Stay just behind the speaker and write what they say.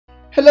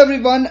Hello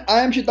everyone, I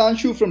am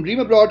Shitanshu from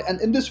Dream Abroad,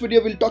 and in this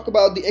video we'll talk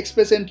about the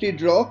Express Entry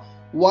Draw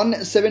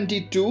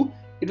 172.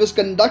 It was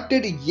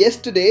conducted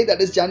yesterday,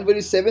 that is January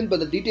 7th, but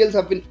the details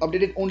have been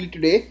updated only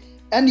today.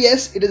 And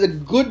yes, it is a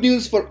good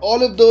news for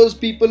all of those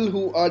people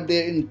who are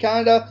there in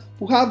Canada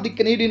who have the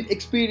Canadian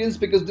experience,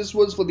 because this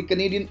was for the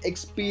Canadian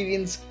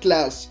experience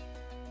class.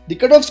 The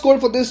cutoff score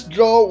for this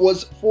draw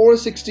was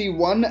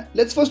 461.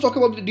 Let's first talk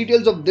about the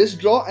details of this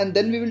draw, and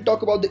then we will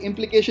talk about the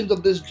implications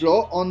of this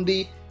draw on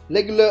the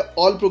regular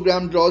all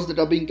program draws that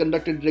are being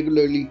conducted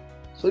regularly.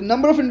 So the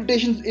number of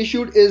invitations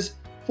issued is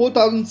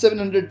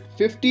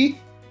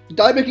 4,750. The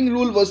tie-breaking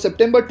rule was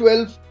September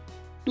 12,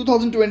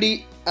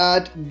 2020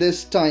 at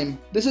this time.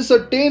 This is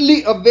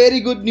certainly a very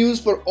good news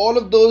for all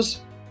of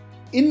those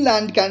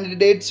inland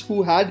candidates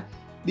who had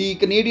the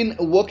Canadian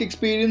work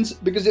experience,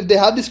 because if they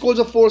had the scores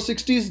of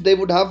 460s, they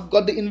would have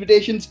got the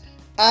invitations,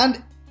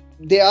 and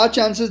there are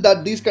chances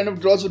that these kind of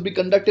draws would be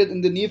conducted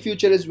in the near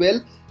future as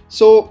well.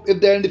 So if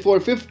they're in the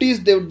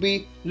 450s, they would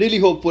be really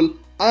hopeful.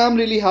 I am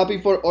really happy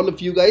for all of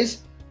you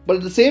guys, but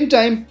at the same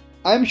time,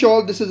 I'm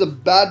sure this is a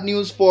bad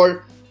news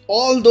for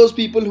all those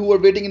people who are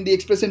waiting in the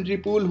Express Entry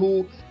pool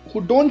who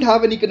don't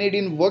have any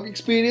Canadian work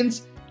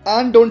experience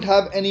and don't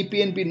have any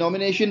PNP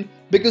nomination,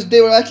 because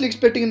they were actually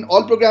expecting an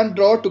all program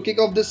draw to kick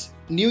off this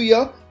new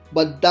year,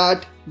 but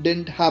that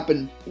didn't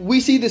happen. We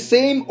see the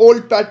same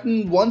old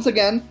pattern once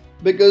again,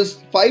 because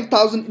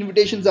 5,000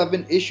 invitations have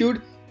been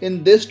issued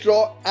in this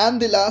draw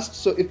and the last.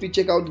 So if we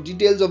check out the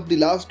details of the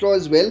last draw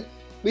as well,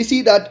 we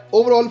see that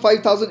overall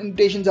 5,000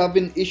 invitations have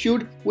been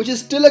issued, which is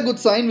still a good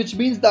sign, which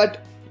means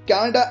that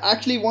Canada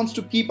actually wants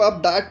to keep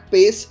up that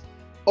pace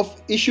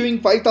of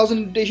issuing 5,000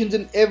 invitations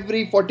in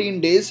every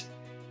 14 days,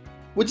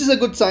 which is a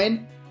good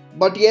sign.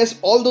 But yes,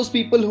 all those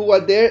people who are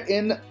there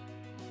in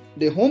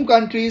their home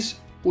countries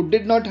who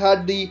did not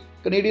have the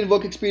Canadian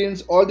work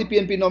experience or the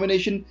PNP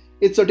nomination,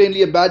 it's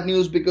certainly a bad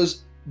news,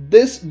 because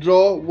this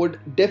draw would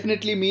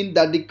definitely mean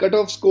that the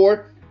cutoff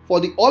score for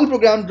the all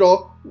program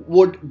draw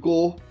would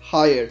go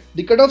higher.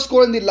 The cutoff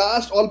score in the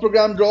last all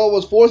program draw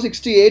was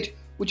 468,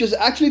 which is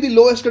actually the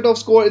lowest cutoff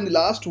score in the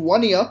last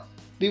 1 year.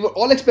 We were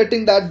all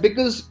expecting that,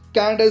 because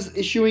Canada is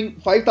issuing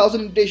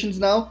 5,000 invitations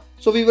now,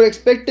 so we were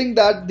expecting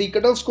that the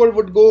cutoff score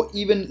would go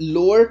even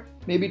lower,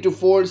 maybe to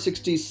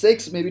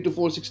 466, maybe to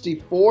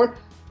 464,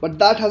 but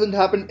that hasn't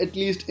happened, at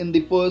least in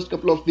the first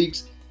couple of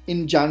weeks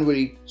in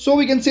January. So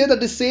we can say that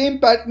the same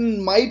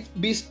pattern might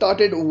be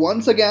started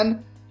once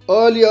again.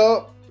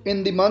 Earlier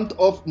in the month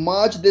of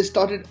March, they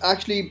started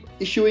actually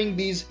issuing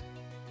these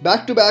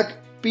back-to-back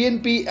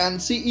PNP and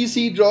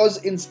CEC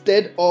draws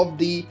instead of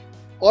the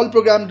all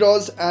program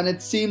draws, and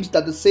it seems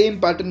that the same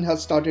pattern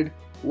has started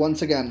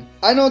once again.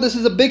 I know this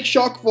is a big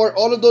shock for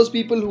all of those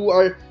people who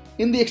are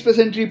in the Express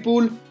Entry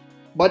pool,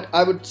 but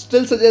I would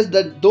still suggest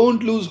that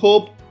don't lose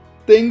hope.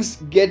 Things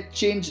get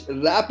changed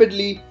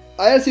rapidly.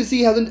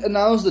 IRCC hasn't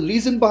announced the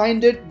reason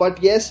behind it,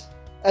 but yes,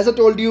 as I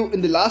told you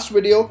in the last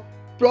video,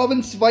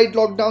 province-wide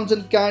lockdowns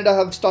in Canada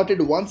have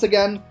started once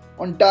again.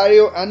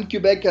 Ontario and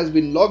Quebec has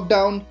been locked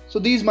down, so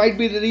these might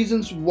be the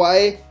reasons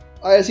why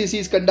IRCC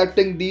is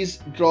conducting these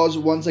draws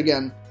once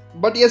again.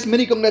 But yes,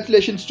 many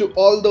congratulations to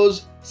all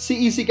those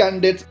CEC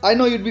candidates. I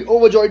know you'd be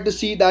overjoyed to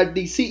see that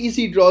the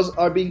CEC draws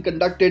are being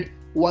conducted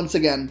once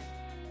again.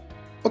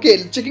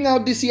 Okay, checking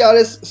out the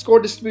CRS score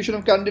distribution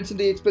of candidates in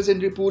the Express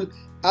Entry pool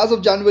as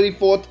of January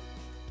 4th,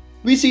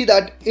 we see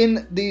that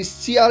in the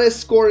CRS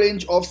score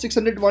range of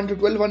 601 to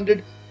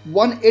 1200,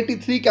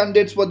 183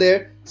 candidates were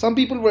there. Some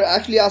people were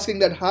actually asking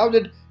that how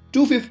did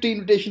 250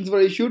 invitations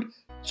were issued.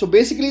 So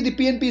basically the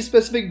PNP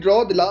specific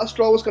draw, the last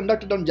draw was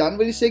conducted on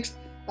January 6th,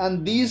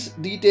 and these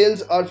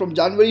details are from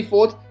January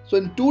 4th. So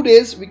in 2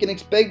 days we can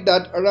expect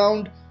that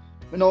around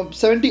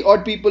 70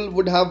 odd people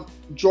would have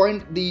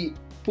joined the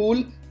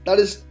pool. That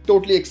is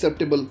totally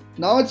acceptable.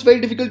 Now it's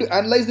very difficult to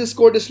analyze this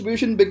score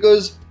distribution,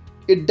 because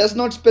it does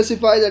not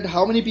specify that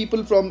how many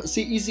people from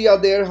CEC are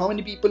there, how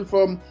many people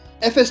from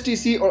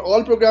FSTC or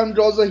all program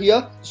draws are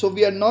here. So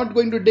we are not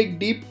going to dig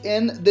deep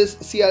in this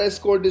CRS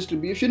score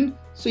distribution.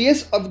 So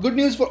yes, a good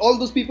news for all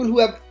those people who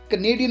have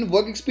Canadian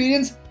work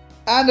experience,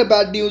 and a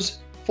bad news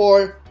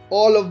for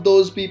all of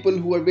those people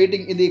who are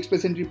waiting in the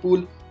Express Entry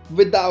pool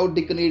without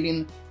the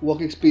Canadian work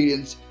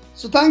experience.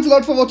 So thanks a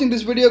lot for watching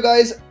this video,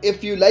 guys.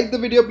 If you like the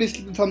video, please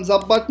click the thumbs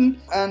up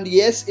button, and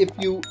yes, if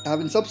you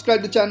haven't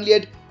subscribed to the channel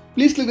yet,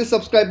 please click the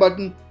subscribe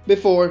button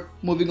before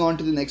moving on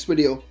to the next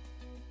video.